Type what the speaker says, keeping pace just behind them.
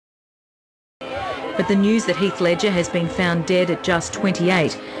But the news that Heath Ledger has been found dead at just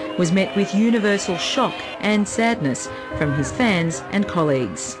 28 was met with universal shock and sadness from his fans and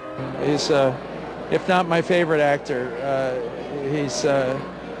colleagues. He's, if not my favourite actor,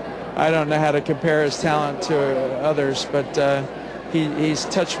 I don't know how to compare his talent to others, but he's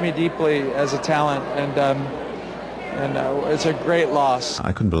touched me deeply as a talent, and it's a great loss.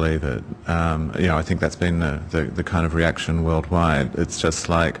 I couldn't believe it. I think that's been the kind of reaction worldwide. It's just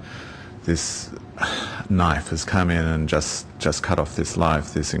like this knife has come in and just cut off this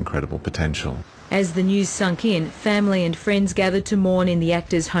life, this incredible potential. As the news sunk in, family and friends gathered to mourn in the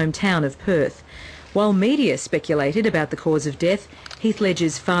actor's hometown of Perth. While media speculated about the cause of death, Heath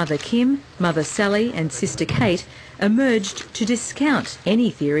Ledger's father Kim, mother Sally and sister Kate emerged to discount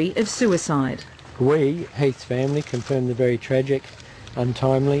any theory of suicide. We, Heath's family, confirm the very tragic,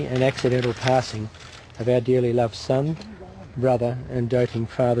 untimely and accidental passing of our dearly loved son, brother and doting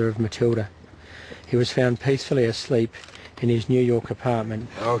father of Matilda. He was found peacefully asleep in his New York apartment.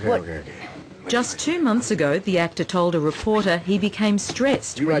 Okay. Just 2 months ago, the actor told a reporter he became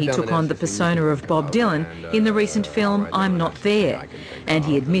stressed when he took on the persona of Bob Dylan in the recent film I'm Not There, and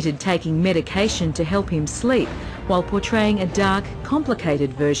he admitted taking medication to help him sleep while portraying a dark,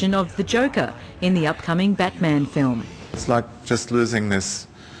 complicated version of the Joker in the upcoming Batman film. It's like just losing this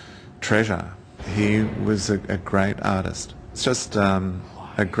treasure. He was a great artist. It's just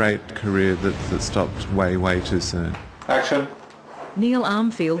a great career that stopped way too soon. Action. Neil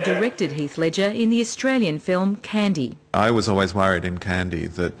Armfield directed Heath Ledger in the Australian film Candy. I was always worried in Candy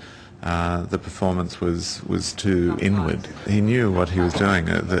that the performance was too inward. He knew what he was doing.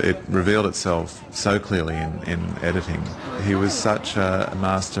 It revealed itself so clearly in editing. He was such a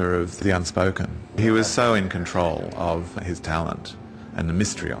master of the unspoken. He was so in control of his talent and the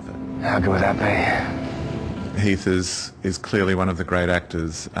mystery of it. How good would that be? Heath is clearly one of the great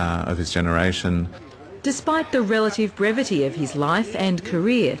actors of his generation. Despite the relative brevity of his life and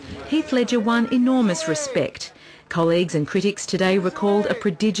career, Heath Ledger won enormous respect. Colleagues and critics today recalled a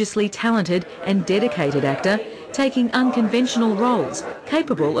prodigiously talented and dedicated actor taking unconventional roles,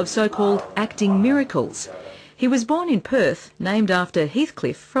 capable of so-called acting miracles. He was born in Perth, named after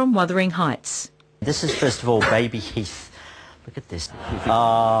Heathcliff from Wuthering Heights. This is, first of all, baby Heath. Look at this.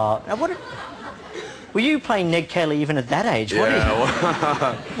 Were you playing Ned Kelly even at that age?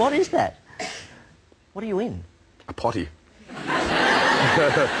 Yeah. What is that? What are you in? A potty.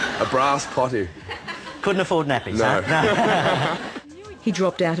 A brass potty. Couldn't afford nappies, no. Huh? No. He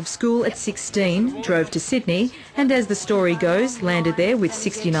dropped out of school at 16, drove to Sydney, and as the story goes, landed there with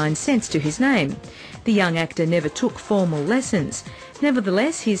 69 cents to his name. The young actor never took formal lessons.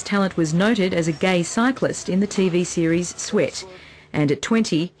 Nevertheless, his talent was noted as a gay cyclist in the TV series Sweat. And at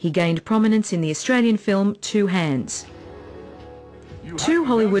 20, he gained prominence in the Australian film Two Hands. 2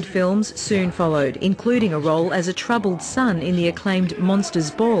 Hollywood films soon followed, including a role as a troubled son in the acclaimed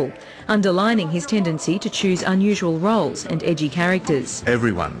Monsters Ball, underlining his tendency to choose unusual roles and edgy characters.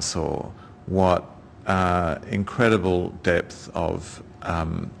 Everyone saw what incredible depth of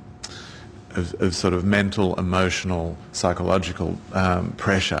sort of mental, emotional, psychological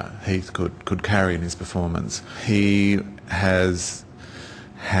pressure Heath could carry in his performance. He has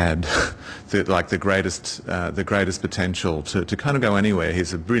had the greatest potential to kind of go anywhere.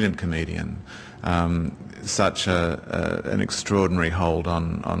 He's a brilliant comedian, such an extraordinary hold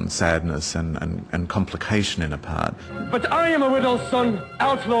on sadness and complication in a part. But I am a widow's son,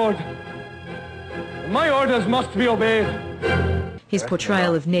 outlawed. My orders must be obeyed. His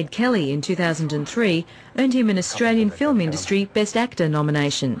portrayal of Ned Kelly in 2003 earned him an Australian Film Industry Best Actor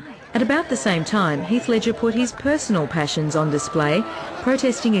nomination. At about the same time, Heath Ledger put his personal passions on display,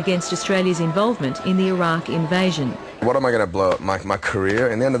 protesting against Australia's involvement in the Iraq invasion. What am I going to blow up? My career?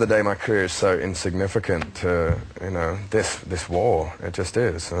 In the end of the day, my career is so insignificant to, this war. It just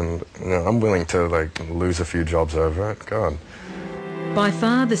is. And, I'm willing to, lose a few jobs over it. God. By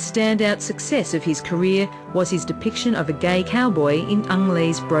far the standout success of his career was his depiction of a gay cowboy in Ang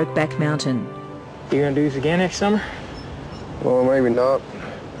Lee's Brokeback Mountain. You going to do this again next summer? Well, maybe not.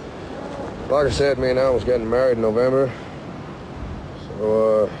 Like I said, me and Alan was getting married in November.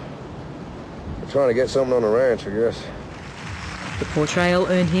 So, we're trying to get something on the ranch, I guess. The portrayal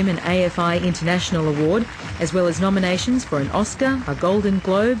earned him an AFI International Award, as well as nominations for an Oscar, a Golden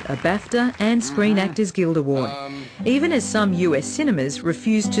Globe, a BAFTA and Screen Actors Guild Award, even as some US cinemas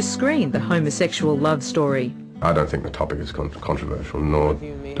refused to screen the homosexual love story. I don't think the topic is controversial, nor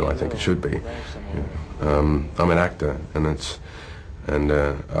do I think it should be. I'm an actor, and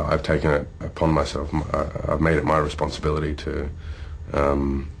I've taken it upon myself. I've made it my responsibility to,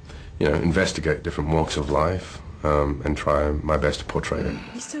 investigate different walks of life and try my best to portray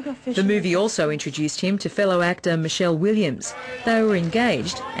it. The movie also introduced him to fellow actor Michelle Williams. They were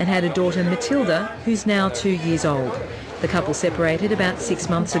engaged and had a daughter Matilda, who's now 2 years old. The couple separated about 6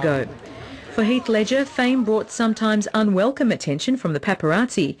 months ago. For Heath Ledger, fame brought sometimes unwelcome attention from the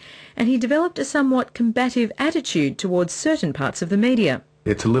paparazzi, and he developed a somewhat combative attitude towards certain parts of the media.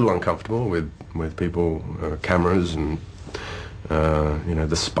 It's a little uncomfortable with people, cameras and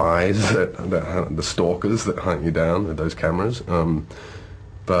the spies, the stalkers that hunt you down with those cameras.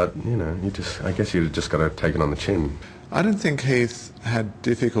 But I guess you just got to take it on the chin. I don't think Heath had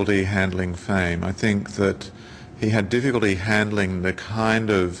difficulty handling fame. I think that he had difficulty handling the kind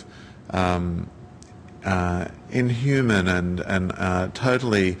of inhuman and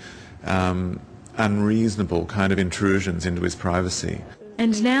totally unreasonable kind of intrusions into his privacy.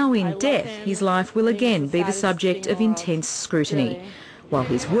 And now in death, his life will again be the subject of intense scrutiny, while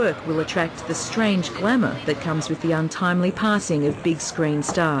his work will attract the strange glamour that comes with the untimely passing of big screen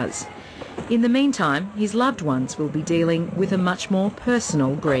stars. In the meantime, his loved ones will be dealing with a much more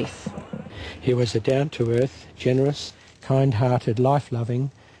personal grief. He was a down-to-earth, generous, kind-hearted,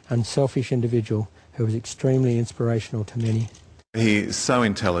 life-loving, unselfish individual who was extremely inspirational to many. He's so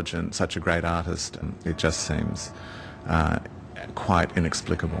intelligent, such a great artist, and it just seems quite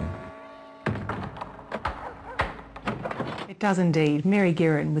inexplicable. It does indeed. Mary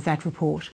Gearin with that report.